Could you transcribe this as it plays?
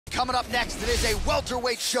Coming up next, it is a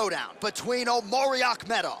welterweight showdown between Omari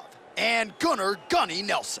Akhmedov and Gunnar "Gunny"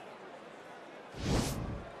 Nelson.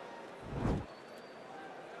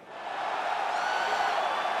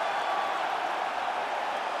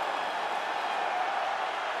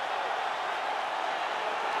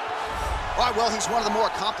 All right, well, he's one of the more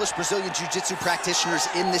accomplished Brazilian Jiu-Jitsu practitioners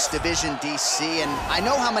in this division, DC, and I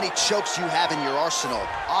know how many chokes you have in your arsenal.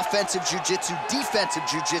 Offensive Jiu-Jitsu, defensive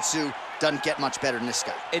Jiu-Jitsu, doesn't get much better than this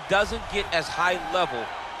guy. It doesn't get as high level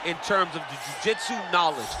in terms of the Jiu-Jitsu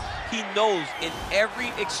knowledge. He knows in every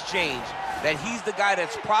exchange that he's the guy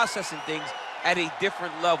that's processing things at a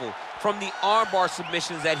different level. From the armbar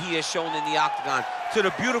submissions that he has shown in the octagon to the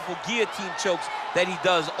beautiful guillotine chokes that he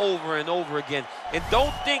does over and over again. And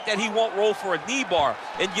don't think that he won't roll for a knee bar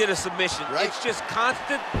and get a submission. Right. It's just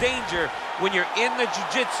constant danger when you're in the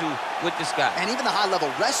jiu-jitsu with this guy. And even the high-level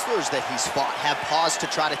wrestlers that he's fought have paused to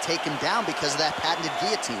try to take him down because of that patented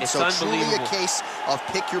guillotine. It's so truly a case of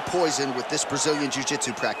pick your poison with this Brazilian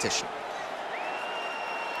jiu-jitsu practitioner.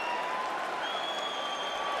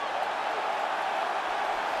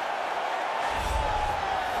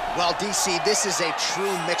 Well, DC, this is a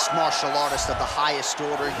true mixed martial artist of the highest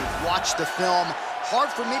order. You've watched the film. Hard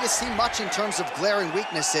for me to see much in terms of glaring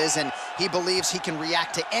weaknesses, and he believes he can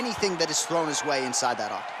react to anything that is thrown his way inside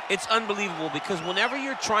that octagon. It's unbelievable because whenever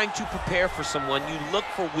you're trying to prepare for someone, you look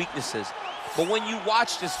for weaknesses. But when you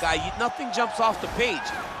watch this guy, nothing jumps off the page.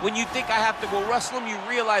 When you think I have to go wrestle him, you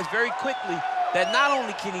realize very quickly that not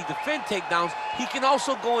only can he defend takedowns, he can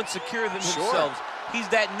also go and secure them himself. He's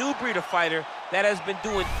that new breed of fighter that has been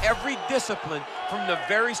doing every discipline from the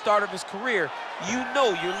very start of his career. You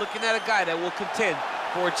know you're looking at a guy that will contend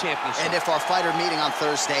for a championship. And if our fighter meeting on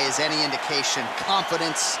Thursday is any indication,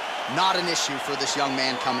 confidence, not an issue for this young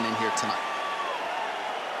man coming in here tonight.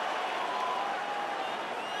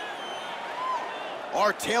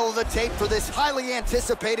 Our tale of the tape for this highly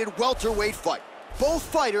anticipated welterweight fight. Both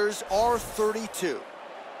fighters are 32,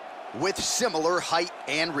 with similar height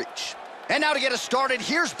and reach. And now to get us started,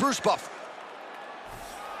 here's Bruce Buffer.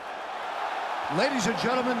 Ladies and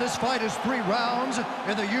gentlemen, this fight is 3 rounds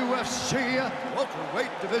in the UFC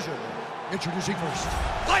welterweight division. Introducing first,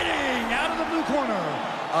 fighting out of the blue corner,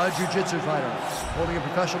 a jiu-jitsu fighter holding a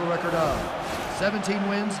professional record of 17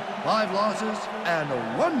 wins, 5 losses, and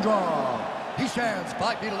 1 draw. He stands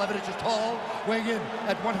 5 feet 11 inches tall, weighing in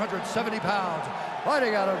at 170 pounds.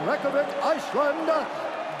 Fighting out of Reykjavik, Iceland,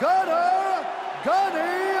 Gunnar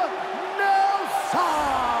 "Gunny" Nelson!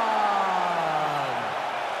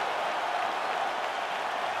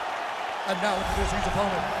 And now introducing his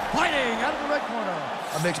opponent, fighting out of the red corner,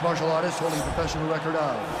 a mixed martial artist holding a professional record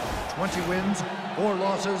of 20 wins, 4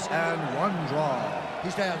 losses, and 1 draw.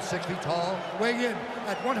 He stands 6 feet tall, weighing in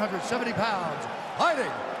at 170 pounds.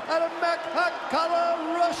 Fighting out of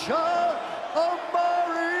Makhachkala, Russia,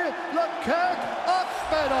 Omari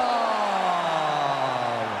Akhmedov.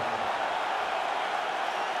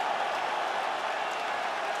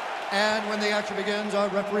 And when the action begins, our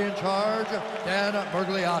referee in charge, Dan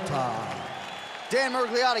Mergliata. Dan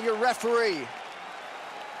Mergliata, your referee.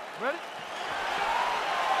 Ready?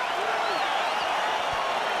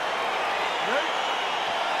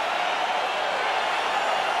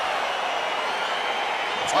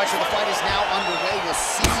 All right, so the fight is now underway. We'll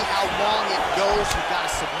see how long it goes. You've got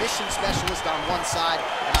a submission specialist on one side,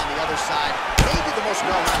 and on the other side, maybe the most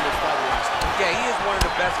well-rounded fighter in this fight. Yeah, he is one of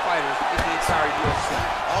the best fighters in the entire UFC.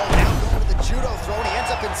 Oh, now going to the judo throw, and he ends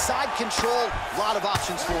up in side control. A lot of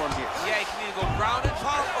options for him here. Yeah, he can either go ground and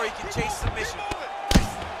pound, or he can chase submission.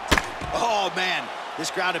 Oh, man, this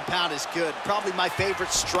ground and pound is good. Probably my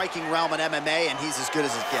favorite striking realm in MMA, and he's as good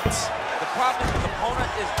as it gets. The problem is his opponent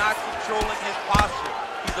is not controlling his posture.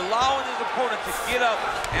 He's allowing his opponent to get up,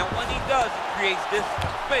 and when he does, it creates this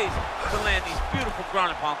space to land these beautiful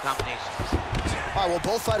ground and pound combinations. All right, well,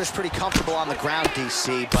 both fighters pretty comfortable on the ground,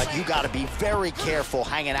 DC, but you got to be very careful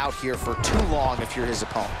hanging out here for too long if you're his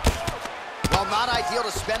opponent. Well, not ideal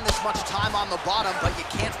to spend this much time on the bottom, but you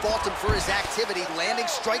can't fault him for his activity. Landing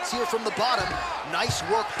strikes here from the bottom. Nice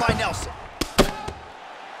work by Nelson.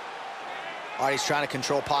 All right, he's trying to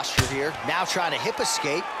control posture here. Now trying to hip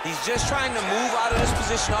escape. He's just trying to move out of this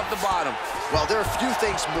position off the bottom. Well, there are few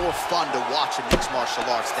things more fun to watch in mixed martial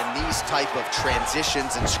arts than these type of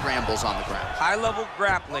transitions and scrambles on the ground. High-level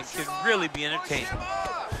grappling can really be entertaining.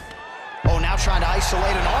 Oh, now trying to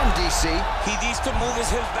isolate an arm, DC. He needs to move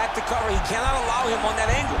his hips back to cover. He cannot allow him on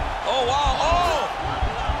that angle. Oh, wow, oh!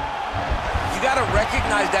 You gotta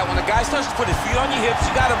recognize that when a guy starts to put his feet on your hips,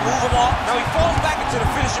 you gotta move him off. Now he falls back into the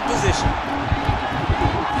finishing position.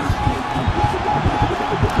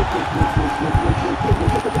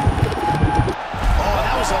 Oh,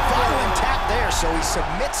 that was a Violent tap there, so he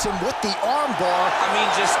submits him with the arm bar. I mean,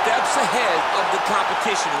 just steps ahead of the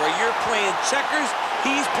competition. Where you're playing checkers,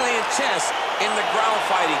 he's playing chess in the ground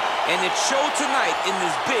fighting. And it showed tonight in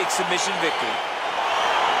this big submission victory.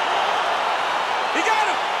 He got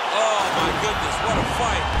him! Oh, my goodness, what a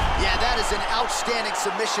fight. Yeah, that is an outstanding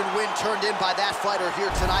submission win turned in by that fighter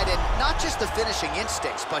here tonight. And not just the finishing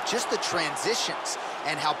instincts, but just the transitions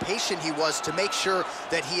and how patient he was to make sure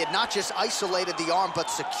that he had not just isolated the arm,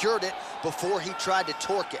 but secured it before he tried to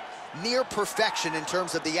torque it. Near perfection in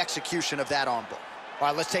terms of the execution of that armbar. All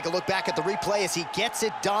right, let's take a look back at the replay as he gets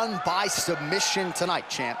it done by submission tonight,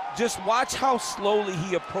 champ. Just watch how slowly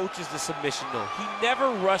he approaches the submission, though. He never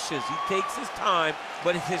rushes. He takes his time,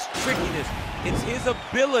 but it's his trickiness. It's his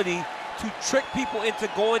ability to trick people into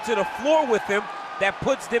going to the floor with him that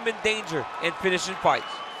puts them in danger and finishing fights.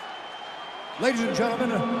 Ladies and gentlemen,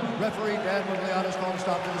 referee Dan Mugliana's called a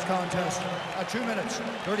stop to this contest at 2 minutes,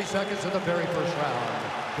 30 seconds of the very first round.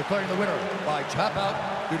 Declaring the winner by tap out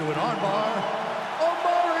due to an armbar,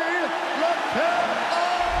 Omari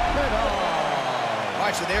Akhmedov. All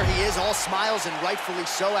right, so there he is, all smiles and rightfully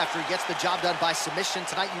so after he gets the job done by submission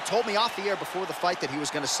tonight. You told me off the air before the fight that he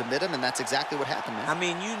was going to submit him, and that's exactly what happened, man. I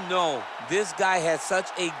mean, you know, this guy has such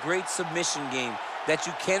a great submission game that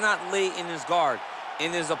you cannot lay in his guard.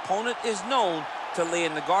 And his opponent is known to lay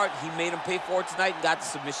in the guard. He made him pay for it tonight and got the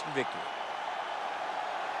submission victory.